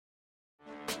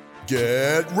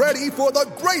Get ready for the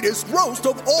greatest roast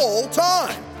of all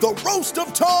time, the Roast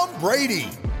of Tom Brady,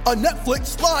 a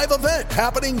Netflix live event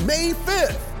happening May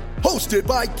 5th. Hosted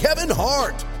by Kevin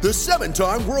Hart, the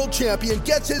 7-time world champion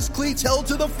gets his cleats held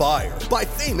to the fire by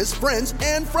famous friends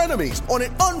and frenemies on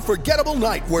an unforgettable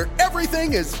night where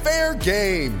everything is fair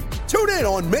game. Tune in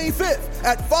on May 5th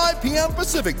at 5 p.m.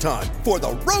 Pacific time for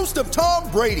the Roast of Tom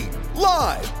Brady,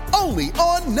 live only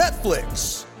on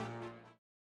Netflix.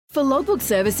 For logbook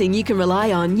servicing you can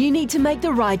rely on, you need to make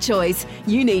the right choice.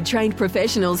 You need trained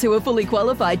professionals who are fully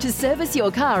qualified to service your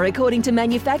car according to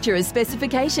manufacturer's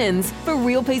specifications. For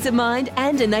real peace of mind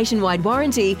and a nationwide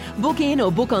warranty, book in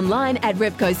or book online at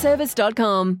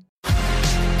repcoservice.com.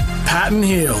 Patton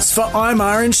Heels for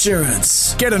IMAR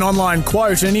Insurance. Get an online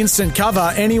quote and instant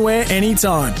cover anywhere,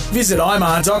 anytime. Visit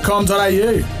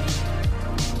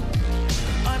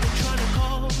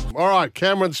imar.com.au. All right,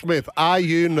 Cameron Smith, are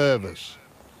you nervous?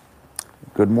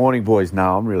 Good morning, boys.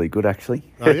 No, I'm really good, actually.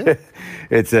 Are you?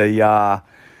 It's a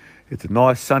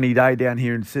nice sunny day down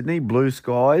here in Sydney. Blue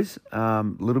skies. A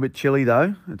little bit chilly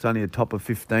though. It's only a top of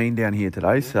 15 down here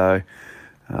today, so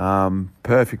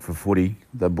perfect for footy.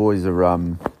 The boys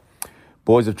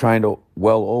have trained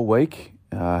well all week.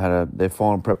 Had their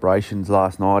final preparations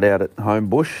last night out at Home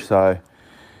Bush, so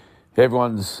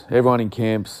everyone in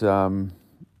camps.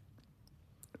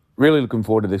 Really looking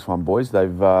forward to this one, boys.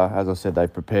 They've, as I said,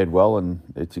 they've prepared well, and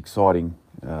it's exciting.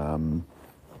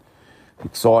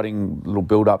 Exciting little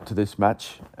build-up to this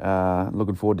match.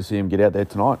 Looking forward to seeing them get out there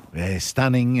tonight. Yeah,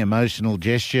 stunning, emotional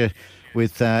gesture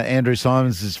with Andrew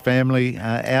Simons' family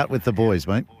out with the boys,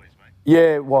 mate.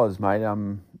 Yeah, it was, mate.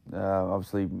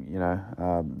 Obviously,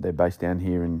 they're based down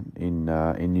here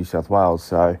in New South Wales,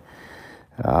 so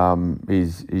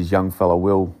his young fella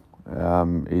Will.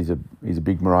 He's a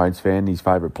big Maroons fan. His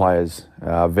favourite player's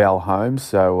Val Holmes.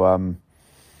 So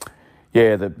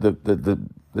the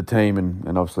team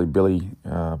and obviously Billy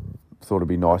thought it'd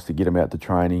be nice to get him out to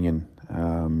training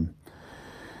and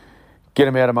get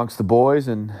him out amongst the boys,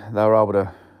 and they were able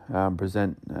to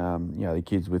present the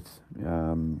kids with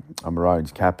a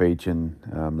Maroons cap each, and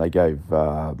they gave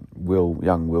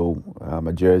young Will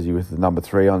a jersey with the number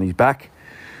 3 on his back,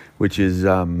 which is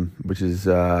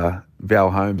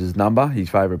Val Holmes' number, his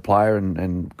favourite player,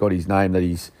 and got his name that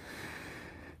his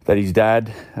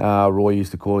dad Roy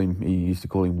used to call him. He used to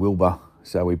call him Wilbur,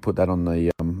 so we put that on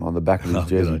the back of his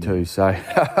jersey too. So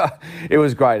it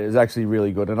was great. It was actually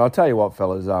really good. And I'll tell you what,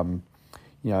 fellas,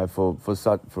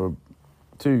 for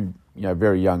two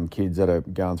very young kids that are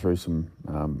going through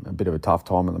a bit of a tough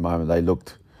time at the moment,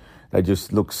 they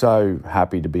just look so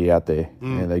happy to be out there.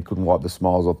 And they couldn't wipe the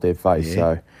smiles off their face.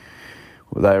 Yeah.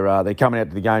 So they're coming out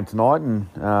to the game tonight,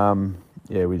 and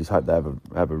we just hope they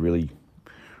have a really,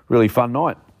 really fun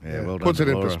night. Yeah, well done. Puts it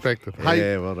in Laura. perspective.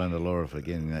 Hey, well done to Laura for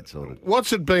getting that sorted.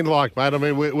 What's it been like, mate? I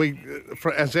mean, we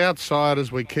as outsiders,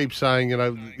 we keep saying,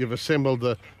 you've assembled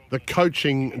the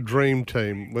coaching dream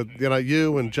team with,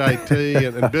 you and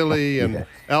JT and Billy and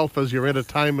Alf as your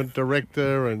entertainment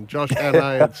director and Josh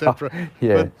Hannay, etc.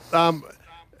 Yeah. But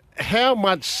how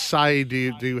much say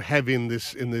do you have in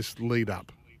this lead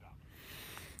up?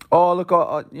 Oh, look,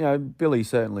 Billy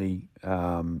certainly,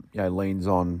 leans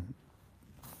on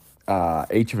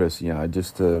each of us,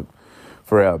 just for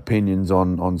our opinions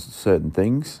on certain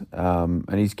things.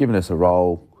 And he's given us a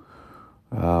role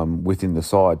within the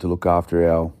side to look after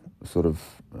our sort of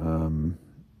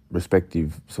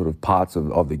respective sort of parts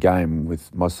of the game.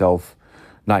 With myself,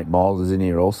 Nate Miles is in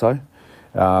here also.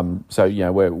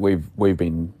 We've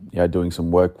been doing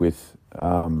some work with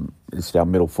it's our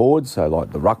middle forwards, so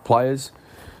like the ruck players.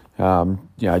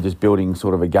 Just building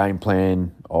sort of a game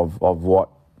plan of what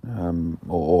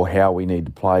or how we need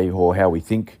to play, or how we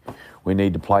think we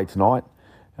need to play tonight.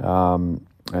 Jonathan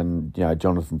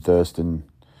Thurston,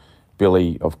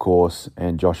 Billy, of course,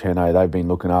 and Josh Hannay, they've been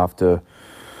looking after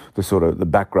the sort of the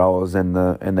back rowers and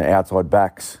the outside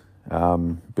backs.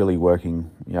 Billy working,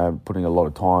 putting a lot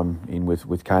of time in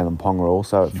with Kalen Ponga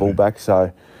also at fullback.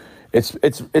 So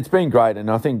it's been great, and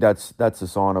I think that's a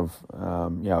sign of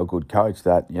a good coach,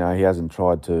 that he hasn't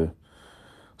tried to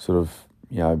sort of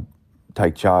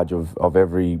take charge of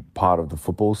every part of the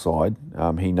football side.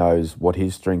 He knows what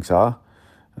his strengths are,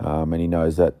 and he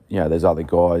knows that there's other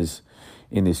guys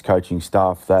in this coaching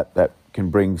staff that can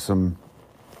bring some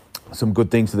good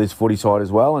things to this footy side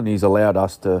as well, and he's allowed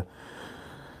us to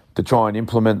try and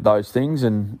implement those things,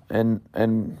 and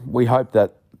we hope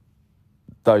that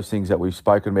those things that we've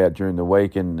spoken about during the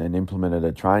week and implemented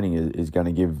at training is going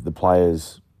to give the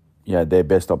players their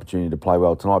best opportunity to play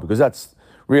well tonight, because that's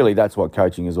what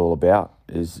coaching is all about,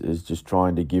 is just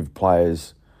trying to give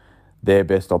players their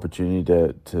best opportunity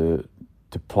to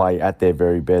play at their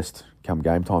very best come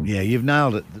game time. Yeah, you've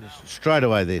nailed it straight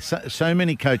away there. So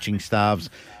many coaching staffs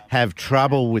have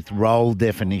trouble with role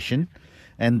definition,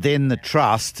 and then the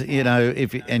trust,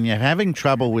 and you're having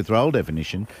trouble with role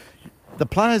definition, the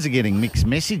players are getting mixed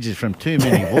messages from too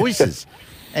many voices.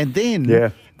 And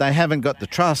then they haven't got the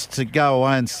trust to go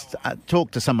away and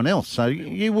talk to someone else. So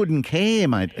you wouldn't care,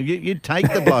 mate. You'd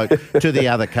take the bloke to the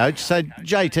other coach, say,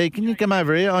 JT, can you come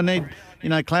over here? I need,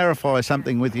 clarify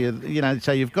something with you.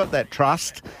 So you've got that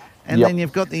trust, and then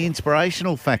you've got the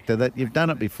inspirational factor that you've done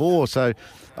it before. So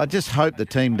I just hope the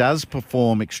team does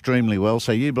perform extremely well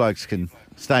so you blokes can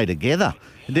stay together.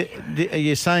 Are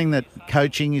you saying that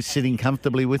coaching is sitting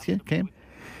comfortably with you, Cam?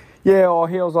 Yeah,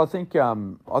 Hills, I think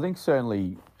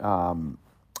certainly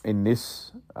in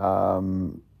this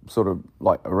sort of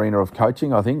like arena of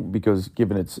coaching, I think, because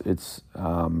given it's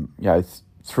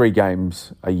 3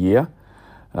 games a year,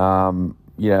 and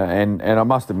I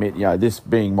must admit, this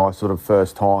being my sort of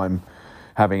first time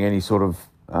having any sort of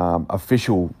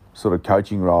official sort of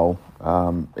coaching role,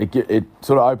 it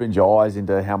sort of opens your eyes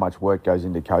into how much work goes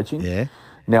into coaching. Yeah.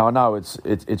 Now I know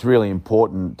it's really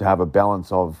important to have a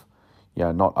balance of,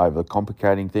 not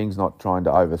overcomplicating things, not trying to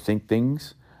overthink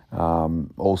things.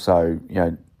 Also,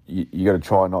 you got to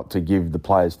try not to give the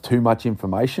players too much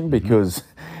information, because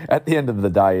at the end of the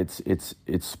day, it's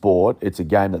sport. It's a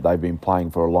game that they've been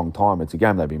playing for a long time. It's a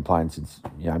game they've been playing since,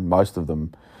 most of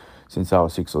them since they were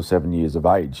 6 or 7 years of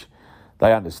age.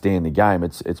 They understand the game.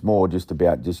 It's more just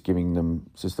about just giving them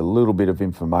just a little bit of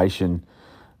information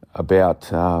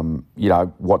about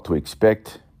what to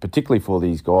expect, particularly for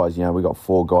these guys. We've got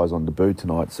 4 guys on debut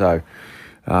tonight, so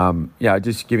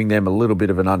just giving them a little bit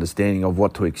of an understanding of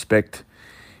what to expect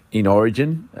in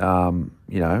Origin,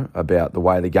 about the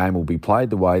way the game will be played,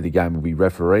 the way the game will be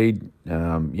refereed,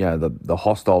 the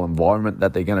hostile environment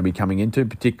that they're going to be coming into,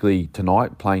 particularly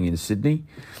tonight playing in Sydney.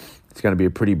 It's going to be a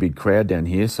pretty big crowd down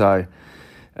here, so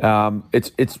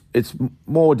it's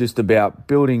more just about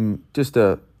building just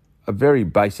a very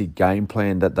basic game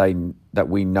plan that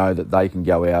we know that they can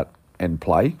go out and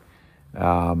play,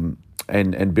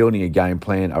 and building a game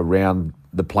plan around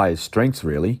the players' strengths.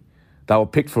 Really, they were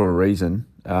picked for a reason.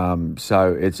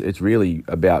 So it's really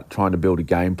about trying to build a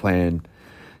game plan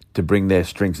to bring their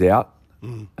strengths out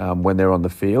when they're on the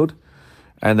field,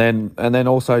 and then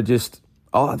also just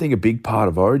I think a big part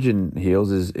of Origin,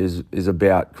 Heels, is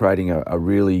about creating a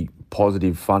really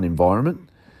positive, fun environment,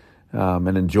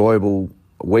 an enjoyable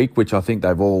week, which I think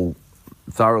they've all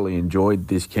thoroughly enjoyed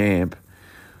this camp,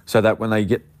 so that when they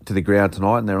get to the ground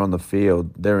tonight and they're on the field,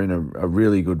 they're in a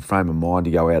really good frame of mind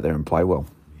to go out there and play well.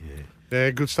 Yeah,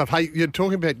 good stuff. Hey, you're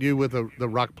talking about you with the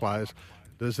ruck players.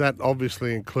 Does that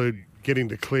obviously include getting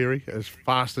to Cleary as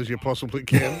fast as you possibly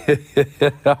can?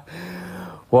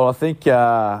 Well, I think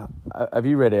have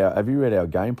you read our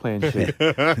game plan sheet,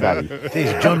 Matty?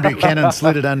 Jeez, John Buchanan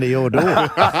slid it under your door. The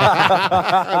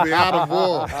art of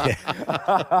war.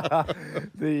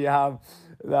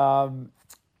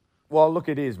 Well, look,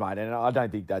 it is, mate, and I don't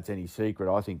think that's any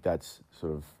secret. I think that's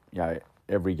sort of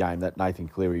every game that Nathan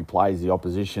Cleary plays, the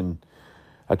opposition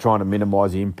are trying to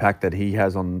minimise the impact that he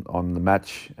has on the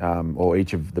match, or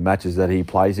each of the matches that he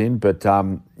plays in. But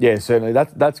certainly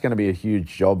that's going to be a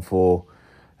huge job for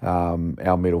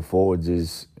our middle forwards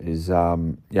is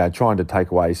trying to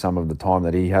take away some of the time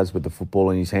that he has with the football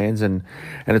in his hands, and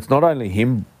it's not only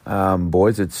him,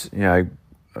 boys. It's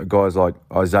guys like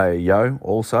Isaiah Yeo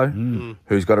also,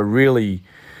 who's got a really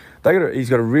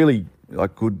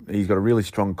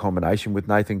strong combination with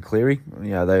Nathan Cleary.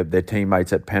 They're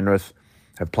teammates at Penrith,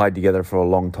 have played together for a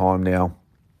long time now,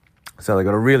 so they've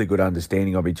got a really good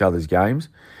understanding of each other's games,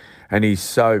 and he's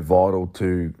so vital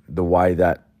to the way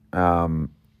that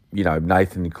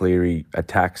Nathan Cleary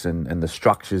attacks and the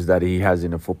structures that he has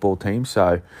in a football team.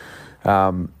 So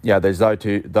there's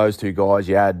those two guys.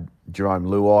 You add Jerome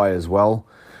Luai as well,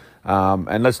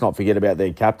 and let's not forget about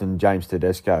their captain James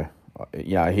Tedesco.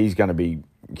 He's going to be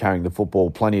carrying the football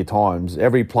plenty of times.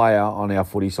 Every player on our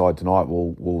footy side tonight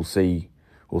will see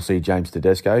James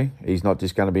Tedesco. He's not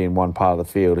just going to be in one part of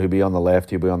the field. He'll be on the left,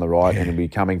 he'll be on the right, and he'll be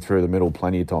coming through the middle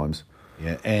plenty of times.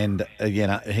 Yeah, and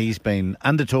he's been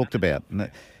under-talked about.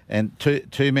 And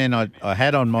two men I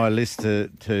had on my list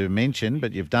to mention,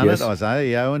 but you've done it, Isaiah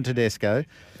Yeo and Tedesco.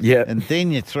 Yeah. And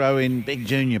then you throw in Big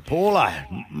Junior Paulo.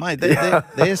 Mate,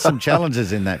 there's some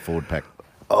challenges in that forward pack.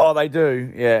 Oh, they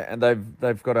do, yeah, and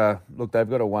they've got a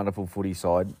wonderful footy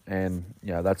side, and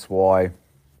that's why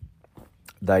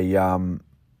they've got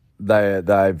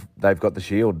the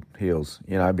shield, Heels,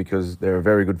 because they're a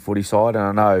very good footy side, and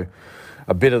I know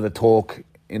a bit of the talk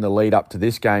in the lead up to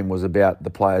this game was about the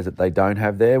players that they don't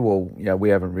have there. Well, we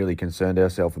haven't really concerned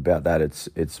ourselves about that.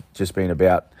 It's just been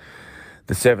about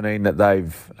the 17 that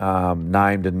they've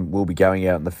named and will be going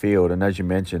out in the field. And as you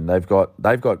mentioned, they've got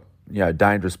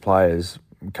dangerous players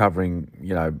covering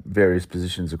various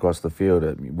positions across the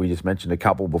field. We just mentioned a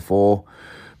couple before,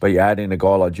 but you add in a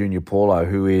guy like Junior Paulo,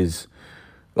 who is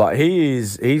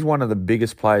he's one of the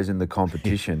biggest players in the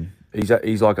competition.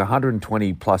 He's like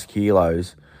 120 plus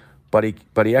kilos, but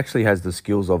he actually has the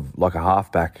skills of like a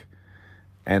halfback,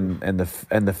 and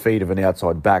the feet of an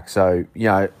outside back. So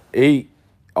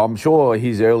I'm sure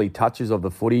his early touches of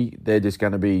the footy, they're just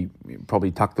going to be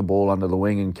probably tuck the ball under the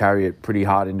wing and carry it pretty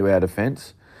hard into our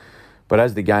defence. But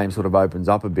as the game sort of opens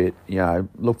up a bit,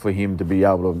 look for him to be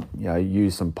able to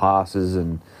use some passes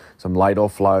and some late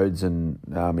offloads, and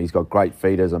he's got great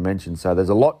feet, as I mentioned. So there's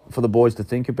a lot for the boys to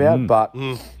think about. But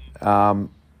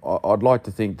I'd like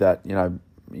to think that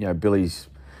Billy's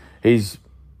he's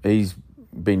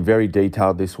been very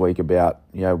detailed this week about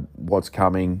what's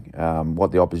coming,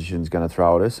 what the opposition's going to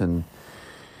throw at us, and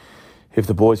if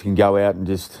the boys can go out and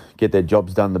just get their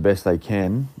jobs done the best they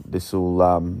can, this is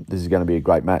going to be a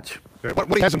great match. Yeah,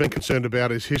 what he hasn't been concerned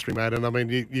about is history, mate. And I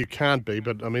mean, you can't be,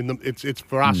 but I mean, it's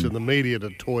for us in the media to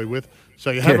toy with.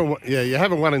 So you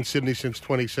haven't won in Sydney since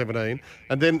 2017,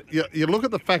 and then you look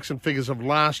at the facts and figures of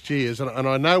last year's, and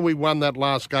I know we won that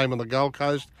last game on the Gold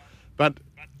Coast, but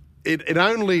it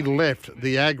only left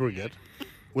the aggregate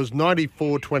was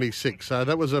 94-26. So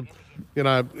that was in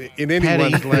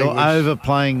anyone's language. You're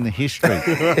overplaying the history.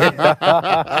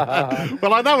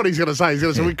 Well, I know what he's going to say. He's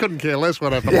going to say we couldn't care less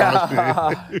what happened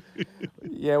last year.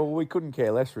 Yeah, well, we couldn't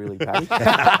care less, really, Paddy.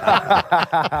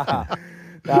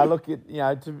 No, look,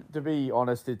 to be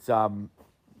honest, it's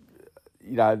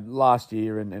last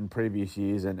year and previous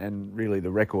years, and really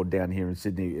the record down here in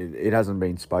Sydney, it hasn't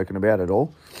been spoken about at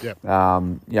all.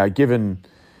 Yeah. Given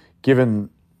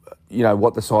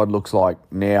what the side looks like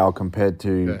now compared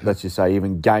to, let's just say,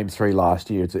 even Game 3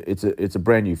 last year, it's a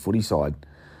brand new footy side.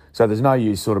 So there's no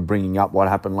use sort of bringing up what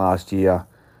happened last year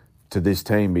to this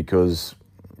team, because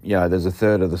there's a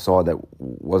third of the side that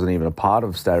wasn't even a part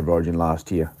of State of Origin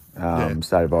last year,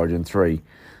 State of Origin 3.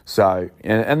 So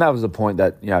and that was the point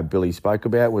that Billy spoke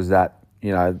about, was that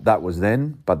that was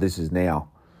then, but this is now,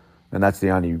 and that's the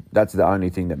only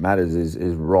thing that matters is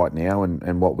right now,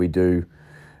 and what we do.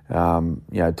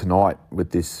 Tonight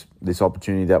with this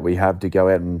opportunity that we have to go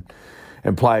out and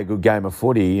play a good game of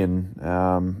footy, and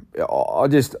I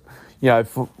just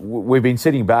we've been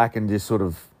sitting back and just sort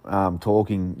of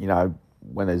talking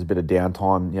when there's a bit of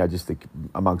downtime just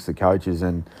amongst the coaches,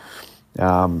 and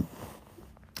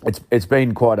it's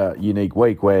been quite a unique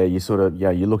week where you sort of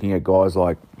you're looking at guys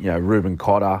like Reuben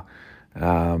Cotter,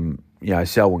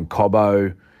 Selwyn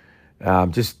Cobbo.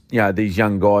 These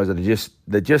young guys that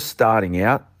they're just starting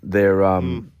out their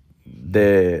Origin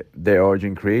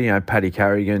career. Paddy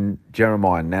Carrigan,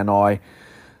 Jeremiah Nanai,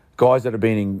 guys that have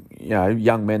been in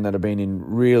young men that have been in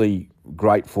really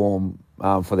great form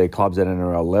for their clubs at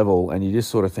NRL level, and you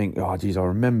just sort of think, oh geez, I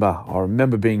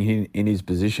remember being in his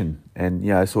position,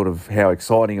 and sort of how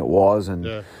exciting it was,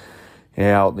 and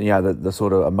how the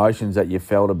sort of emotions that you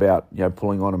felt about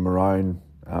pulling on a maroon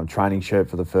training shirt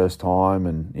for the first time,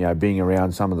 and being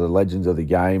around some of the legends of the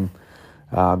game.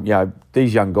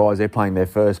 These young guys, they're playing their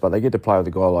first, but they get to play with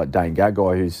a guy like Dane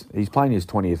Gagai, he's playing his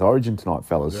 20th Origin tonight,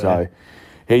 fellas. Yeah. So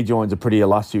he joins a pretty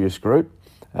illustrious group.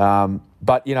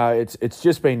 But it's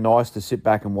just been nice to sit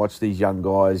back and watch these young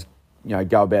guys,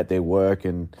 go about their work,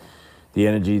 and the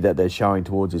energy that they're showing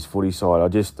towards this footy side. I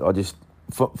just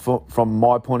from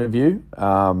my point of view,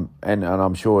 and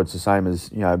I'm sure it's the same as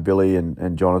Billy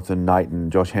and Jonathan, Nate and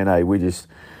Josh Hannay, we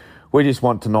just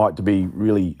want tonight to be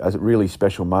a really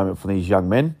special moment for these young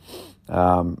men,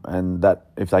 and that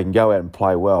if they can go out and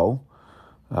play well,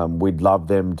 we'd love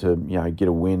them to get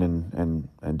a win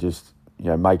and just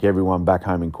make everyone back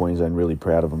home in Queensland really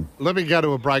proud of them. Let me go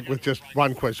to a break with just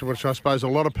one question, which I suppose a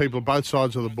lot of people, both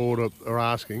sides of the board, are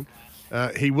asking.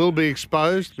 He will be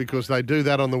exposed because they do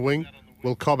that on the wing.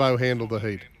 Will Cobbo handle the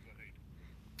heat?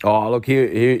 Oh, look,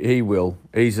 he will.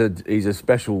 He's a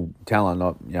special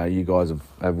talent. You guys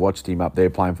have watched him up there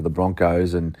playing for the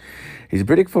Broncos, and he's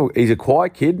a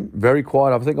quiet kid, very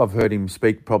quiet. I think I've heard him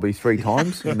speak probably 3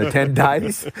 times in the 10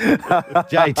 days.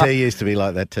 JT used to be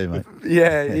like that too, mate.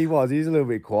 Yeah, he was. He's a little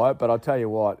bit quiet, but I'll tell you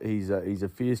what, he's a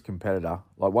fierce competitor.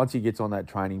 Like once he gets on that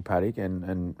training paddock,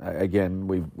 and again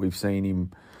we've seen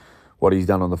him. What he's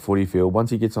done on the footy field, once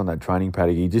he gets on that training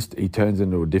paddock, he turns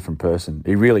into a different person.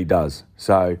 He really does.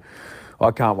 So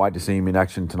I can't wait to see him in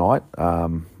action tonight.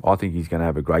 I think he's going to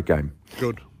have a great game.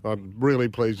 Good. I'm really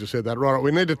pleased you said that. Right, we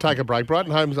need to take a break.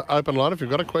 Brighton Home's open line. If you've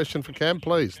got a question for Cam,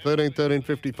 please, 13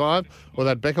 55, or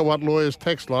that Becker Watt Lawyers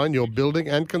text line, your building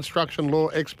and construction law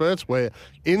experts. We're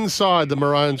inside the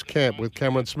Maroons camp with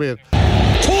Cameron Smith.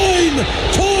 Toyne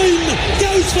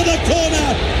goes for the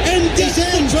corner and gets the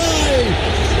try.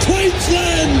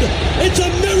 Queensland, it's a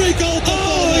miracle.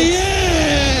 Oh,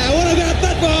 yeah. What about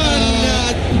that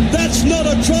one? That's not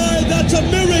a try, that's a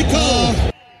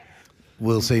miracle.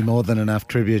 We'll see more than enough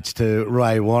tributes to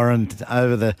Ray Warren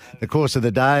over the course of the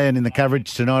day and in the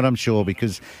coverage tonight, I'm sure,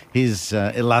 because his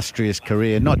illustrious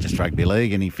career, not just rugby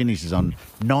league, and he finishes on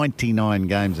 99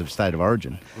 games of State of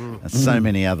Origin. So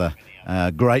many other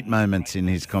great moments in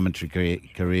his commentary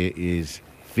career is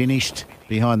finished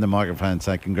behind the microphone.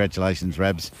 So congratulations,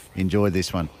 Rabs. Enjoy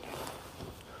this one.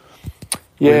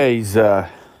 Yeah, he's...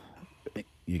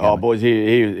 boys,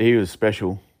 he was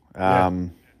special.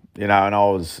 You know, and I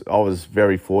was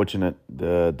very fortunate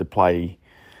to play,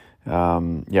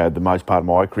 the most part of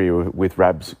my career with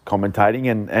Rabs commentating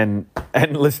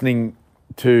and listening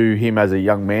to him as a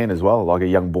young man as well, like a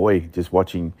young boy, just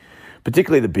watching,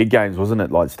 particularly the big games, wasn't it?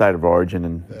 Like State of Origin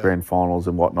and grand finals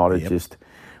and whatnot. It's just,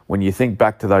 when you think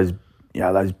back to those,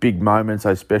 those big moments,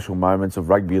 those special moments of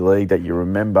rugby league that you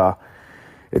remember,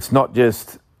 it's not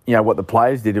just, what the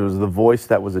players did, it was the voice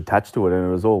that was attached to it, and it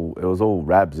was all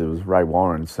Rabs. It was Ray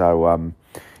Warren. So,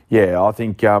 I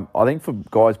think for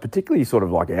guys, particularly sort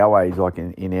of like our age, like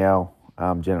in our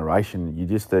generation, you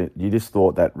just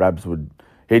thought that Rabs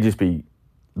he'd just be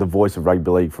the voice of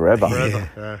rugby league forever.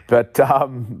 Yeah. But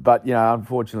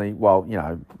unfortunately,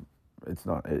 it's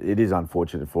not. It is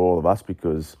unfortunate for all of us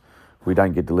because we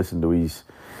don't get to listen to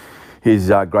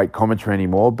his great commentary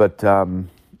anymore. But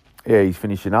he's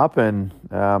finishing up, and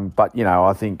I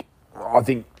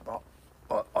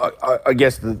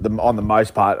guess on the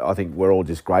most part, I think we're all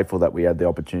just grateful that we had the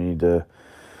opportunity to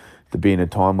be in a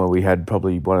time where we had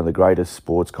probably one of the greatest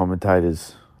sports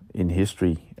commentators in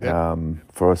history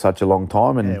for such a long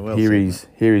time, and here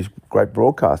is great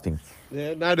broadcasting.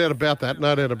 Yeah, no doubt about that.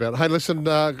 Hey, listen,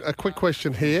 a quick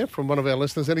question here from one of our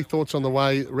listeners. Any thoughts on the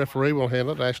way referee will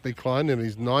handle it, Ashley Klein, in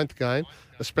his 9th game,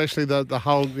 especially the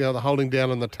holding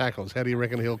down and the tackles? How do you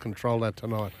reckon he'll control that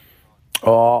tonight?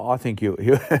 Oh, I think he'll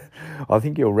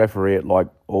referee it like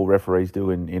all referees do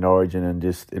in Origin, and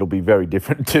it'll be very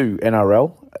different to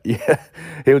NRL. Yeah,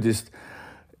 he'll just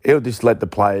let the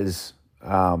players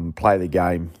play the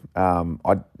game.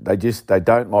 They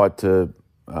don't like to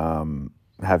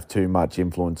have too much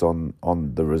influence on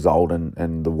the result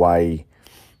and the way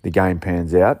the game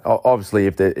pans out. Obviously,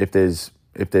 if there's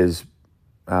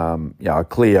a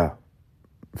clear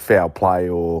foul play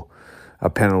or a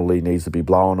penalty needs to be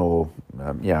blown, or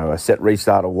a set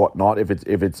restart or whatnot, if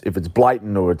it's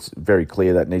blatant or it's very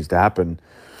clear that needs to happen,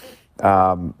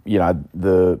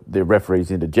 the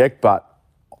referees interject. But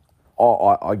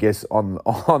I guess on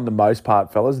the most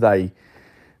part, fellas, they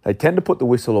tend to put the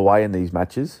whistle away in these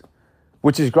matches,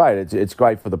 which is great. It's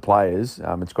great for the players.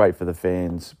 It's great for the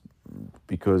fans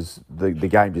because the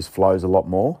game just flows a lot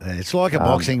more. It's like a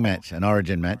boxing match, an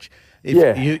Origin match.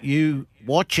 You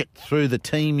watch it through the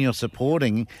team you're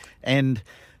supporting, and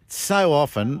so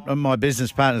often, my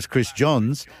business partner's Chris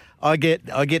Johns, I get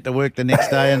to work the next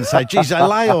day and say, geez, they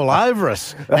lay all over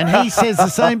us. And he says the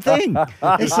same thing.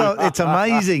 It's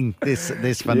amazing,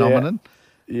 this phenomenon.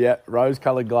 Yeah,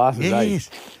 rose-coloured glasses.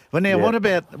 Yes. Well, now, what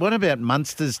about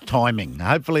Munster's timing?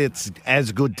 Hopefully it's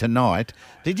as good tonight.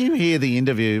 Did you hear the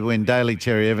interview when Daly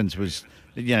Cherry Evans was,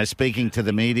 speaking to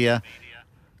the media?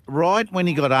 Right when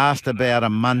he got asked about a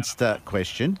Munster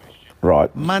question,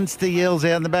 right, Munster yells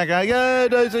out in the back, "Yeah,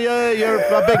 Doozy, yeah, you're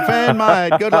a big fan,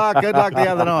 mate. Good luck the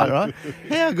other night." Right?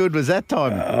 How good was that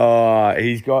timing?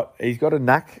 He's got a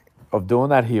knack of doing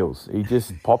that, Heels. He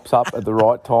just pops up at the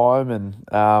right time and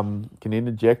can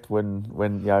interject when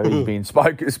he's being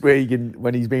spoken,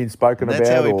 when he's being spoken about. That's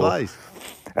how he plays.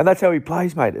 And that's how he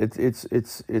plays, mate.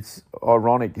 It's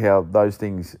ironic how those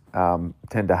things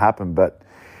tend to happen, but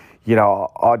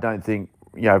I don't think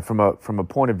from a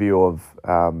point of view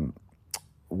of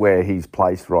where he's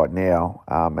placed right now,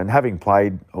 and having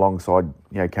played alongside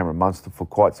Cameron Munster for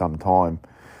quite some time,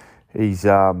 he's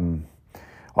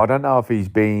I don't know if he's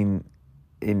been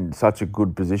in such a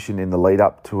good position in the lead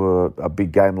up to a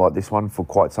big game like this one for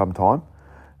quite some time.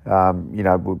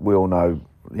 We all know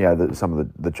that some of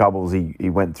the troubles he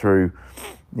went through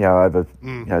over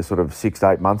sort of 6 to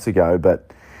 8 months ago,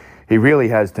 but he really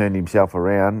has turned himself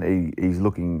around. He's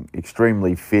looking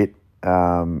extremely fit.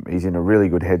 He's in a really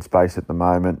good headspace at the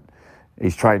moment.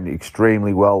 He's trained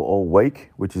extremely well all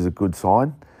week, which is a good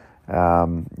sign.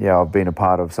 I've been a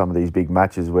part of some of these big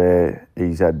matches where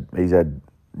he's had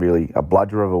really a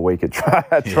bludger of a week at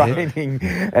training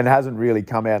and hasn't really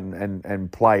come out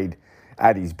and played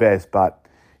at his best. But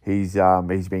he's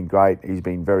been great. He's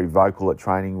been very vocal at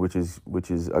training, which is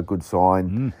a good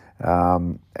sign.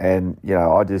 And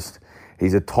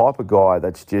he's a type of guy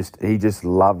that's he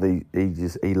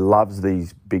loves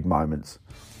these big moments.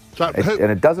 And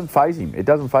it doesn't faze him. It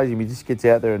doesn't faze him. He just gets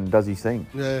out there and does his thing.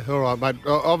 Yeah, all right, mate.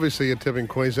 Obviously, you're tipping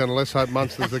Queensland. Let's hope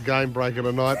Munster's a game breaker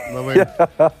tonight. I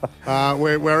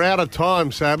mean, we're out of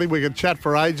time, sadly. We could chat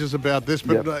for ages about this,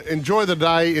 but enjoy the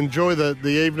day, enjoy the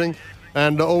evening,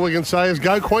 and all we can say is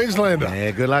go Queenslander.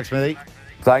 Yeah, good luck, Smithy.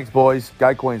 Thanks, boys.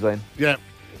 Go Queensland. Yeah,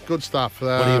 good stuff.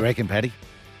 What do you reckon, Paddy?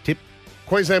 Tip?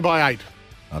 Queensland by 8.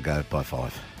 I'll go by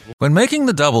 5. When making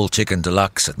the double chicken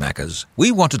deluxe at Macca's,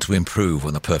 we wanted to improve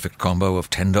on the perfect combo of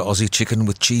tender Aussie chicken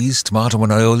with cheese, tomato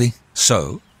and aioli.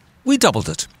 So, we doubled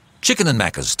it. Chicken and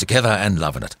Macca's, together and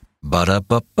loving it.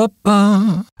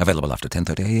 Ba-da-ba-ba-ba. Available after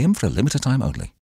 10:30 a.m. for a limited time only.